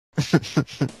Hey,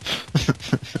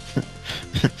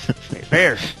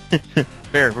 Baer.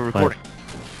 Baer, we're recording.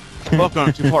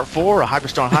 Welcome to part 4 of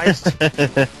Hyperstone Heist.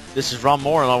 This is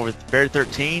Lulzmower along with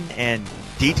Baer13 and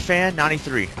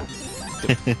DeepFan93.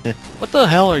 What the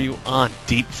hell are you on,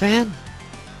 Deep Fan?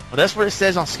 Well, that's what it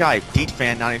says on Skype,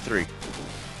 DeepFan93.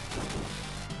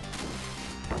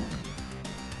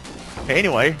 Okay,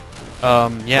 anyway.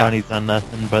 Yeah. Ronnie's on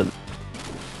nothing but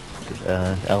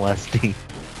LSD.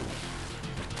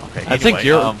 Okay, I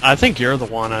think you're the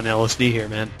one on LSD here,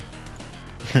 man.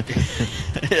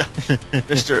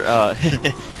 Mr.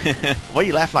 What are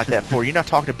you laughing like that for? You're not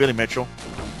talking to Billy Mitchell.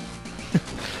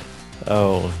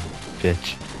 Oh,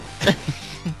 bitch.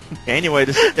 Okay, anyway,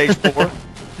 this is stage 4,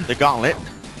 the Gauntlet,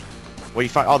 where you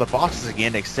fight all the bosses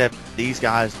again, except these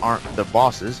guys aren't the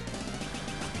bosses.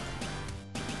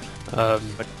 Well,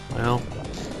 But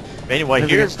anyway,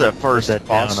 here's the first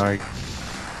boss,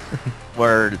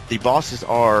 where the bosses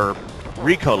are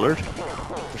recolored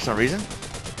for some reason.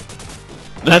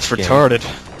 that's retarded.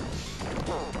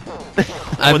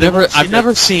 I've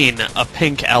never seen a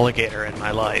pink alligator in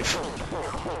my life.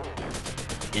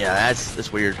 Yeah,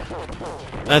 that's weird.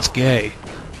 That's gay.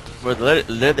 Well, the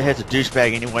Leatherhead's a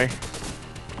douchebag anyway.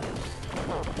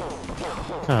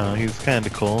 Oh, he's kind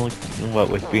of cool. What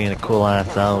with being a cool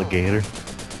ass alligator?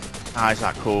 Nah, he's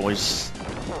not cool. He's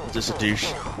just a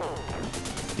douche.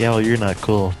 Yeah, well, you're not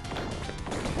cool.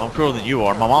 I'm cooler than you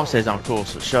are. My mom says I'm cool,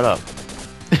 so shut up.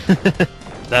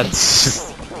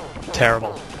 That's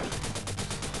terrible.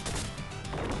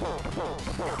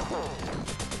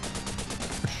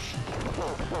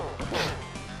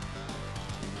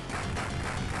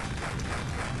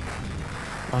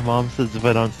 My mom says if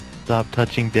I don't stop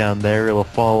touching down there, it'll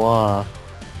fall off.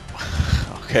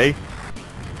 Okay.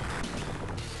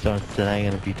 So instead, I'm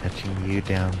gonna be touching you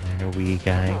down there, wee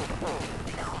guy.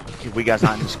 We guys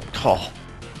not in this call.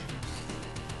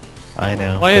 I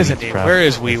know. Why but isn't he's he? probably Where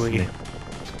is Wee Wee? listening.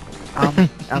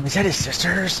 Is that his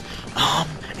sisters?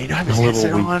 You don't have his A little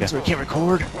headset weak on, guy. so he can't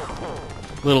record.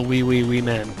 Little wee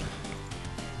man.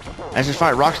 I just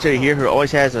find Rocksteady here, who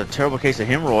always has a terrible case of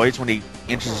hemorrhoids when he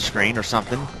enters the screen or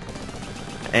something.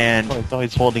 And Oh, he's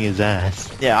always holding his ass.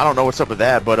 yeah, I don't know what's up with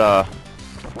that, but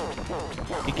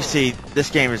you can see this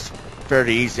game is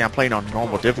fairly easy. I'm playing on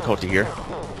normal difficulty here.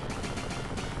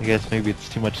 I guess maybe it's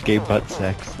too much gay butt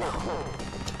sex.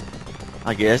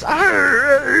 I guess.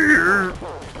 I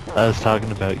was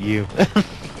talking about you.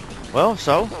 Well,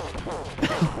 so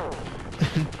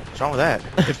what's wrong with that?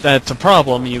 If that's a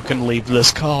problem, you can leave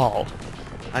this call.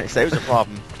 I didn't say it was a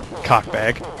problem.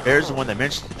 Cockbag. Bear's the one that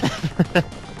mentioned it.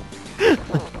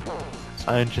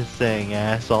 I'm just saying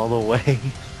ass all the way.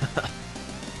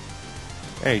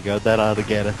 There you go, that ought to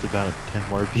get us about 10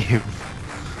 more views.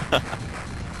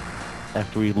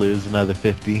 After we lose another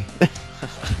 50.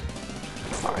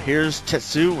 Alright, here's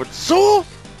Tetsu with Soul,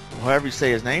 however you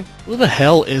say his name. Who the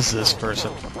hell is this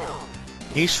person?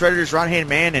 He's Shredder's right-hand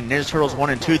man in Ninja Turtles 1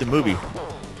 and 2, the movie.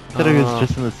 I thought he was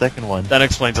just in the second one. That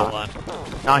explains a lot.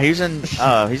 No, he's in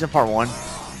part 1.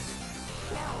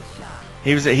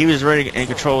 He was really in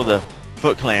control of the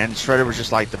Foot Clan. Shredder was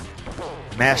just like the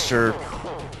master,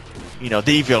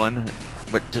 the villain.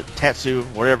 But Tetsu,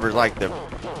 whatever, is like the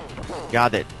guy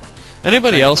that...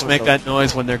 Anybody else make that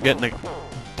noise when they're getting the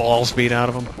balls beat out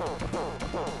of them?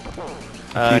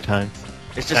 A few times.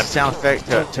 It's just a sound effect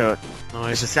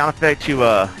it's a sound effect to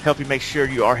help you make sure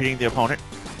you are hitting the opponent.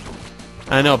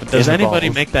 I know, but does In the anybody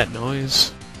balls. make that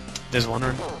noise? Just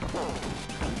wondering.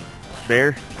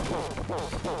 Bear?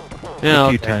 Yeah, A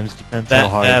few okay. times, depends how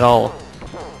hard.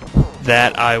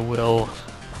 That I will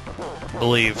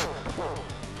believe.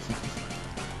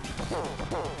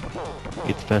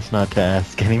 It's best not to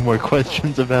ask any more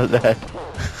questions about that.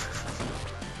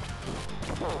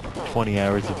 20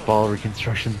 hours of ball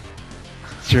reconstruction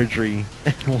surgery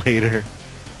later.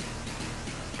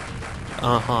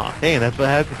 Uh-huh. Hey, that's what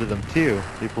happened to them too.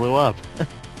 They blew up.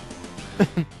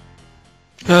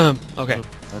 Okay.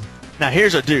 Now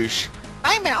here's a douche.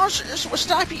 Hey man, I'll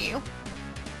stop you.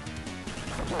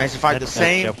 As you fight the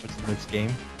same... Jeff was in this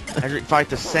game. As you fight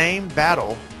the same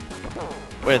battle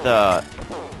with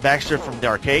Baxter from the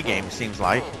arcade game, it seems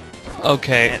like.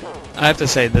 Okay. I have to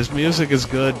say, this music is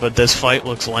good, but this fight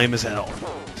looks lame as hell.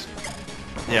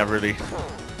 Yeah, really.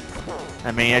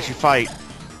 I mean, as you fight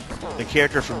the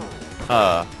character from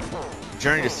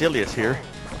Journey to Silius here.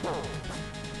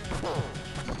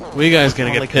 We guys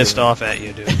gonna I get like pissed the- off at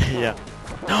you, dude. Yeah.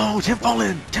 No, Tim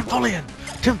Follian! Tim Follian!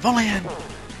 Tim Follian!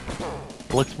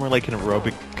 It looks more like an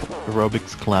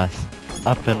aerobics class.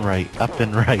 Up and right, up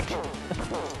and right.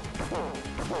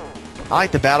 I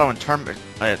like the battle in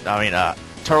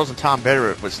Turtles and Tom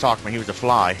Baer was talking when he was a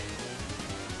fly.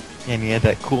 And he had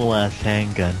that cool ass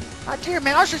handgun. Our dear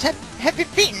Mousers have been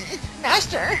beaten,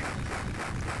 Master.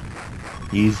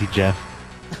 Easy, Jeff.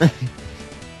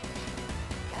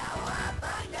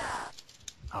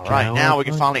 Alright, now we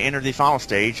can finally enter the final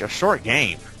stage, a short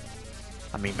game.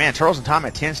 I mean, man, Turtles in Time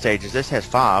had 10 stages, this has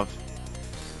 5.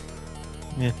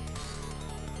 Yeah.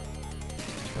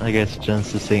 I guess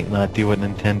Genesis ain't not do what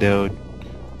Nintendo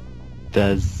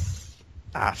does.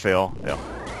 I feel. Yeah.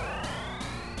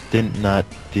 Didn't not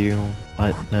do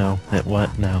what? No.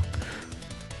 What? No.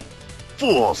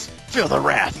 Fools! Feel the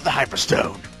wrath of the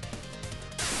Hyperstone!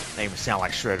 They even sound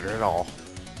like Shredder at all.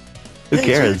 Who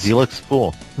cares? He looks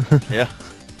cool. Yeah.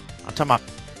 I'm talking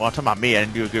about me, I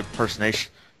didn't do a good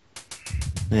impersonation.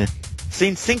 Yeah.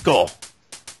 Scene 5.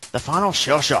 The final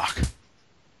shell shock.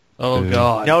 Oh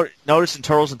god. Notice in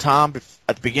Turtles in Time,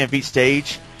 at the beginning of each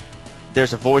stage,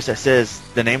 there's a voice that says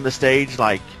the name of the stage,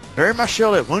 like, bury my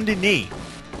shell at Wounded Knee.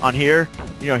 On here,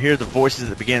 you don't hear the voices at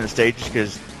the beginning of the stages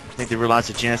because I think they realize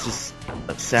the Genesis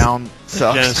sound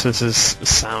sucks. Genesis's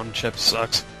sound chip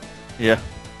sucks. Yeah.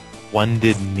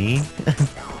 Wounded Knee?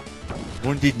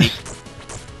 Wounded Knee.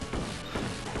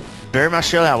 Bury my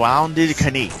shell at Wounded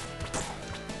Knee.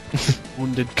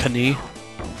 Wounded Knee.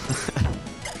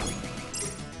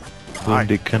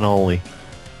 Wounded Cannoli.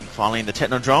 Finally in the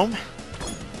Technodrome.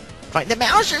 Fighting the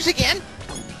Mousers again.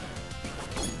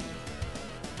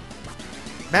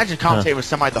 Imagine commentating with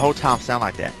somebody the whole time sound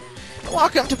like that.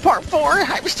 Welcome to Part 4,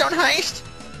 Hyperstone Heist.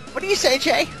 What do you say,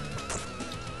 Jay?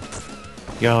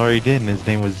 You already did, and his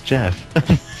name was Jeff.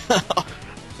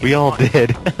 We all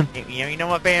did. You know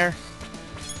what, Baer?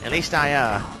 At least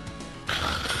I,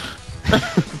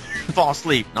 fall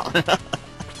asleep. No.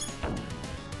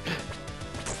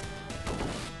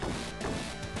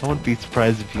 I wouldn't be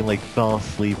surprised if you like fell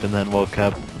asleep and then woke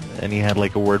up and you had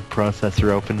like a word processor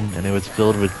open and it was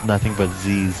filled with nothing but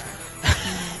Z's.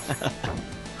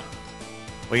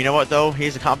 Well, you know what though?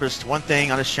 He's accomplished one thing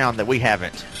on his channel that we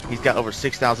haven't. He's got over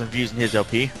 6,000 views in his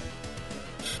LP.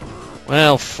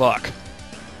 Well, fuck.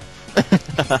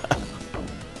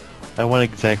 I won't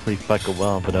exactly fuck a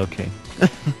well, but okay.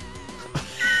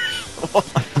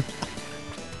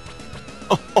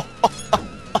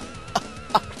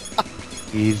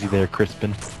 Easy there,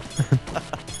 Crispin.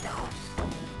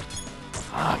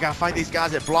 I gotta fight these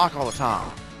guys that block all the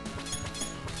time.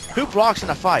 Who blocks in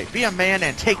a fight? Be a man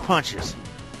and take punches.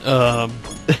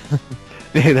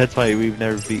 Hey, that's why we've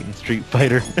never beaten Street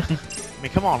Fighter. I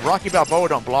mean, come on, Rocky Balboa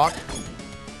don't block.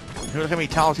 Look how many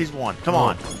titles he's won. Come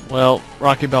on. Well,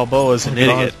 Rocky Balboa is an He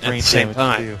idiot lost at the brain same damage,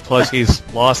 time. too. Plus, he's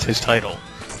lost his title.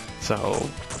 So,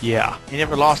 yeah. He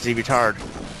never lost it. He retired.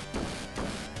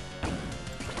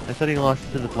 I thought he lost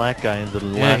to the black guy in the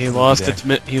last Yeah, he movie lost there.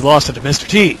 it. He lost it to Mr.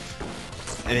 T.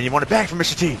 And then he won it back from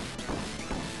Mr. T.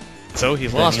 So he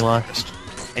Then lost. he lost.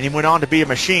 And he went on to be a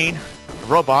machine, a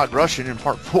robot, Russian in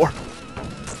Part 4.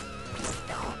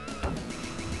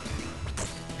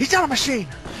 He's not a machine!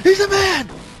 He's a man!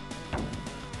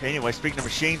 Okay, anyway, speaking of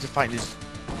machines, they're fighting these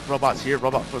robots here,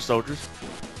 robot foot soldiers.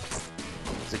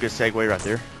 It's a good segue right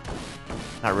there.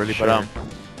 Not really, Sure.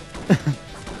 but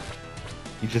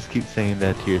You just keep saying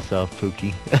that to yourself,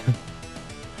 Pookie.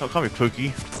 don't call me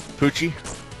Pookie. Poochie.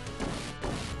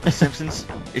 Simpsons.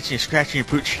 Itchy and scratchy and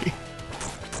Poochie.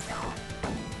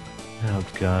 Oh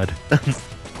god.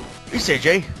 You say,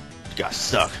 Jay? You guys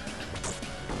suck.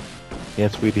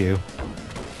 Yes, we do.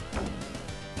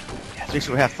 At least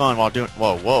we have fun while doing.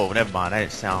 Whoa, never mind. That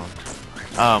didn't sound.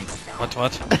 What?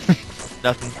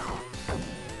 Nothing.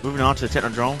 Moving on to the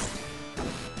Technodrome.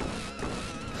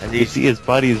 As You see his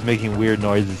body is making weird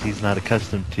noises he's not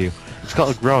accustomed to. It's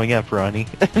called growing up, Ronnie.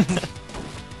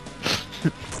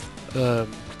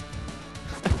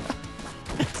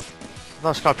 No,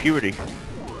 it's called puberty.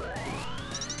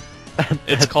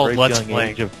 It's called Very Let's young Play.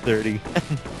 age of 30.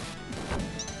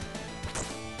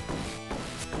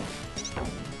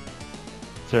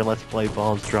 Sir, Let's Play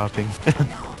balls dropping.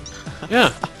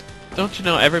 Yeah. Don't you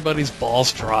know everybody's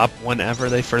balls drop whenever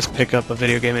they first pick up a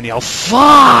video game and yell,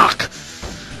 FUCK!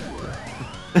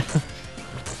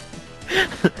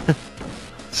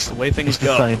 It's the way things It's a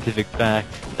go. scientific fact.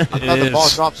 I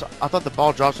thought the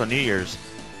ball drops on New Year's.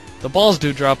 The balls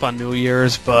do drop on New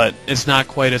Year's, but it's not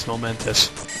quite as momentous.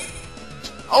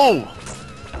 Oh!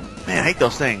 Man, I hate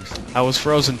those things. I was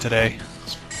frozen today.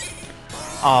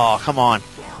 Oh, come on.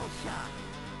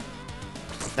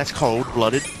 That's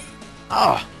cold-blooded.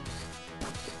 Ah!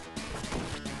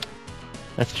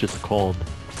 That's just cold.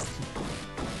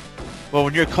 Well,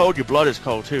 when you're cold, your blood is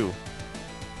cold, too.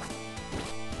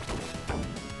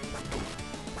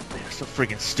 Man, I'm so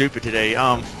freaking stupid today.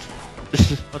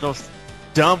 Those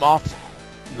dumb off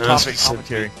No, topic it's-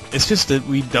 commentary. It's just that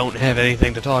we don't have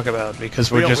anything to talk about because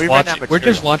We we're don't- just we ran out watching. of We're just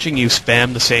material. watching you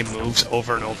spam the same moves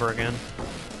over and over again.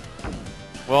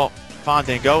 Well, fine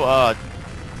then. Go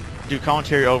do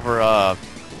commentary over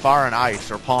Fire and Ice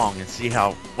or Pong and see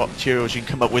what materials you can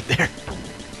come up with there.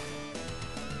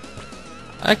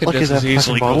 I could Look just at as that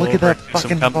easily fucking ball. go Look at over that and do some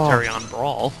fucking ball. commentary on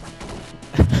Brawl.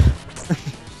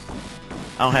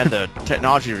 I don't have the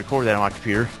technology to record that on my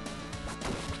computer.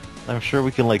 I'm sure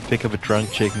we can like pick up a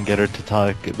drunk chick and get her to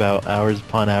talk about hours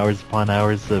upon hours upon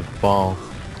hours of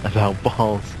about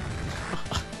balls.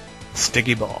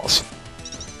 Sticky balls.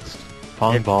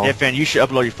 Pong ball. And you should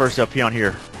upload your first LP on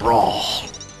here. Brawl.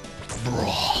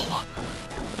 Brawl.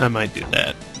 I might do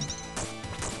that.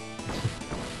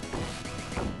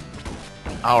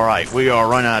 Alright, we are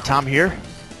running out of time here.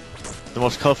 The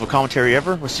most colorful commentary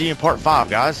ever. We'll see you in part 5,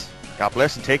 guys. God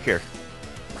bless and take care.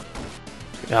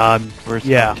 Worst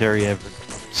Yeah. commentary ever.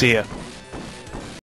 See ya.